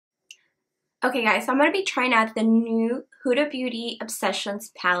Okay guys, so I'm going to be trying out the new Huda Beauty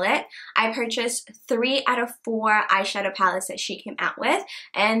Obsessions palette. I purchased 3 out of 4 eyeshadow palettes that she came out with,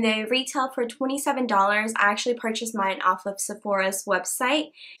 and they retail for $27. I actually purchased mine off of Sephora's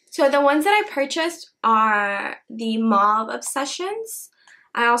website. So the ones that I purchased are the Mauve Obsessions.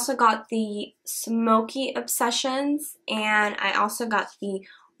 I also got the Smoky Obsessions, and I also got the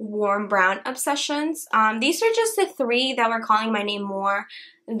Warm Brown Obsessions. These are just the 3 that were calling my name more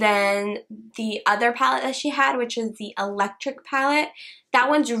than the other palette that she had, which is the Electric palette. That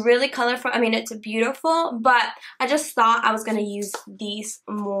one's really colorful. I mean, it's beautiful, but I just thought I was going to use these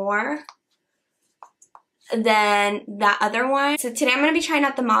more than that other one. So today I'm going to be trying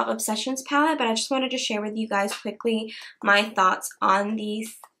out the Mauve Obsessions palette, but I just wanted to share with you guys quickly my thoughts on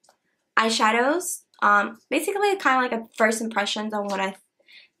these eyeshadows. Basically kind of like a first impressions on what I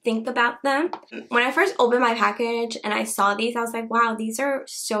think about them. When I first opened my package and I saw these, I was like, wow, these are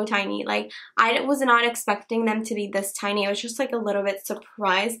so tiny. Like, I was not expecting them to be this tiny. I was just like a little bit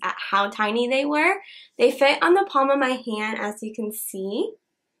surprised at how tiny they were. They fit on the palm of my hand, as you can see.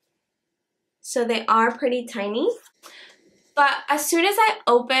 So they are pretty tiny. But as soon as I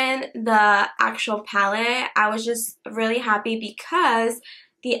opened the actual palette, I was just really happy because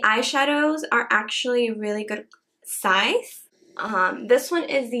the eyeshadows are actually really good size. This one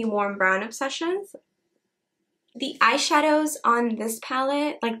is the Warm Brown Obsessions. The eyeshadows on this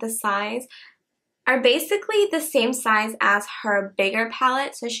palette, like the size, are basically the same size as her bigger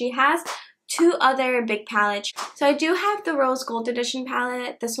palette. So she has 2 other big palettes. So I do have the Rose Gold Edition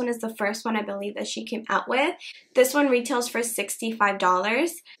palette. This one is the first one I believe that she came out with. This one retails for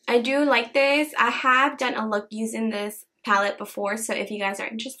 $65. I do like this. I have done a look using this palette before, so if you guys are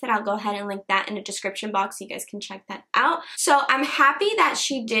interested, I'll go ahead and link that in the description box so you guys can check that out. So I'm happy that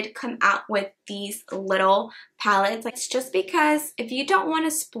she did come out with these little palettes. Like, it's just because if you don't want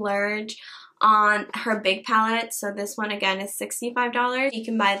to splurge on her big palette, so this one again is $65, you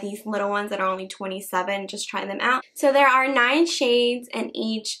can buy these little ones that are only $27. Just try them out. So there are 9 shades in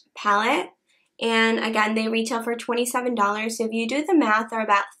each palette, and again they retail for $27. So if you do the math, they're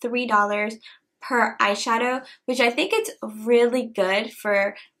about $3 per eyeshadow, which I think it's really good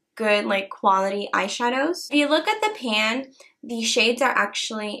for good like quality eyeshadows. If you look at the pan, the shades are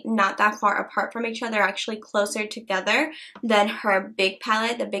actually not that far apart from each other. They're actually closer together than her big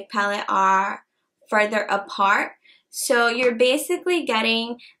palette. The big palette are further apart. So you're basically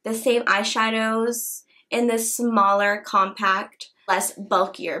getting the same eyeshadows in this smaller, compact, less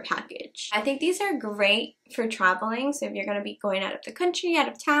bulkier package. I think these are great for traveling. So if you're going to be going out of the country, out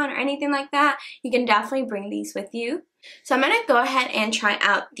of town, or anything like that, you can definitely bring these with you. So I'm going to go ahead and try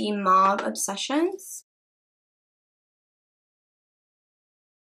out the Mauve Obsessions.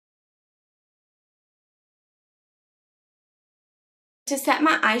 To set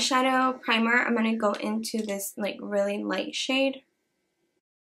my eyeshadow primer, I'm going to go into this like really light shade.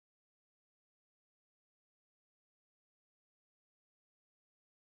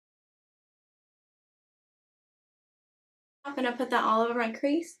 I'm going to put that all over my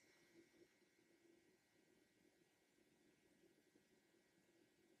crease.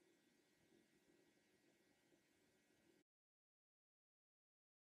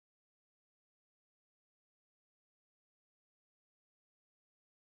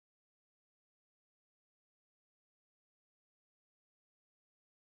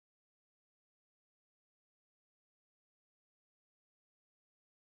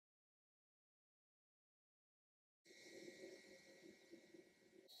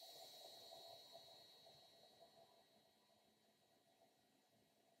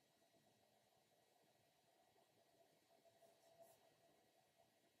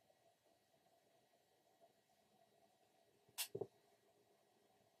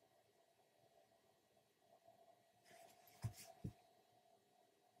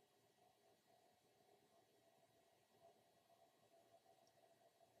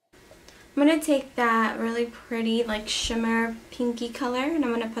 I'm going to take that really pretty like shimmer pinky color and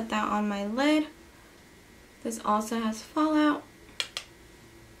I'm going to put that on my lid. This also has fallout.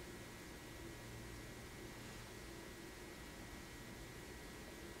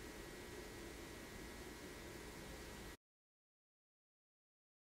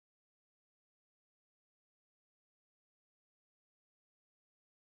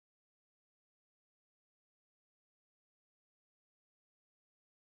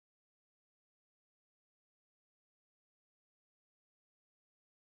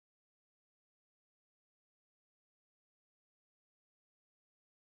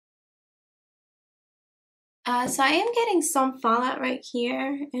 So I am getting some fallout right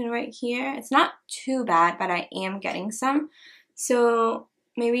here and right here. It's not too bad, but I am getting some. So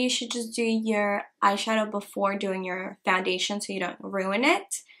maybe you should just do your eyeshadow before doing your foundation so you don't ruin it.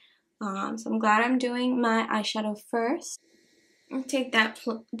 So I'm glad I'm doing my eyeshadow first. I'll take that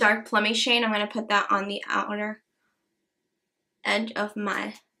dark plummy shade. I'm going to put that on the outer edge of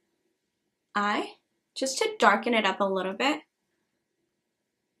my eye just to darken it up a little bit.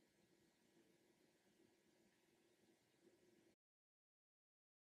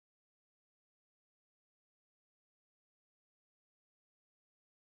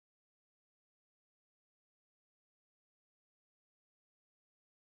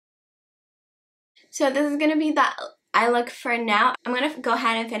 So this is going to be the eye look for now. I'm going to go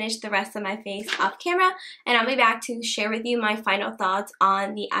ahead and finish the rest of my face off camera, and I'll be back to share with you my final thoughts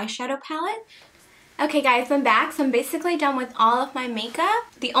on the eyeshadow palette. Okay guys, I'm back. So I'm basically done with all of my makeup.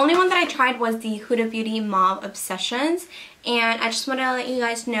 The only one that I tried was the Huda Beauty Mauve Obsessions, and I just want to let you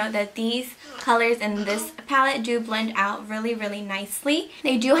guys know that these colors in this palette do blend out really, really nicely.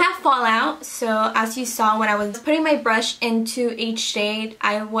 They do have fallout, so as you saw when I was putting my brush into each shade,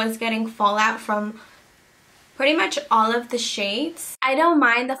 I was getting fallout from pretty much all of the shades. I don't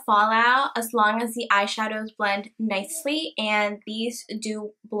mind the fallout as long as the eyeshadows blend nicely, and these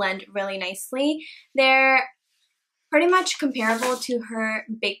do blend really nicely. They're pretty much comparable to her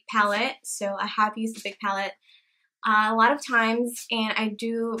Big palette, so I have used the Big palette a lot of times, and I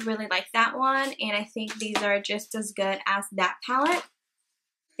do really like that one, and I think these are just as good as that palette.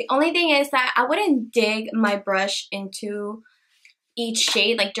 The only thing is that I wouldn't dig my brush into each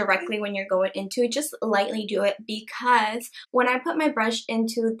shade like directly when you're going into it. Just lightly do it, because when I put my brush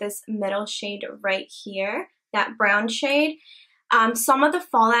into this middle shade right here, that brown shade, some of the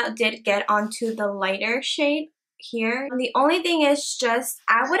fallout did get onto the lighter shade here. The only thing is just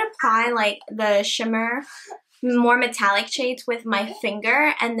I would apply like the shimmer, more metallic shades with my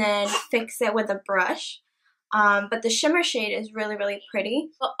finger and then fix it with a brush. But the shimmer shade is really, really pretty.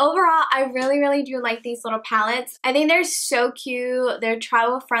 But overall, I really, really do like these little palettes. I think they're so cute. They're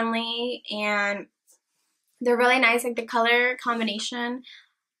travel friendly and they're really nice. Like the color combination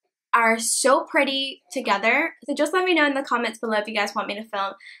are so pretty together. So just let me know in the comments below if you guys want me to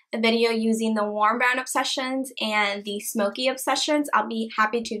film a video using the warm brown obsessions and the smoky obsessions. I'll be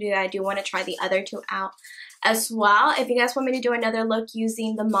happy to do that. I do want to try the other two out as well. If you guys want me to do another look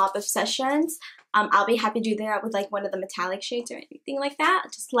using the Mauve Obsessions, I'll be happy to do that with like one of the metallic shades or anything like that.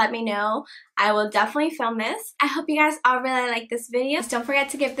 Just let me know. I will definitely film this. I hope you guys all really like this video. Just don't forget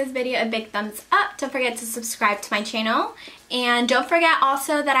to give this video a big thumbs up. Don't forget to subscribe to my channel. And don't forget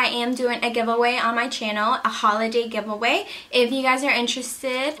also that I am doing a giveaway on my channel, a holiday giveaway. If you guys are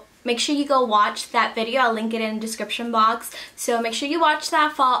interested, make sure you go watch that video. I'll link it in the description box. So make sure you watch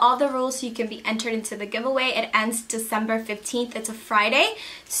that, follow all the rules so you can be entered into the giveaway. It ends December 15th. It's a Friday.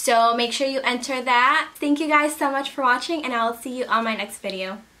 So make sure you enter that. Thank you guys so much for watching, and I will see you on my next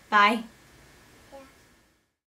video. Bye.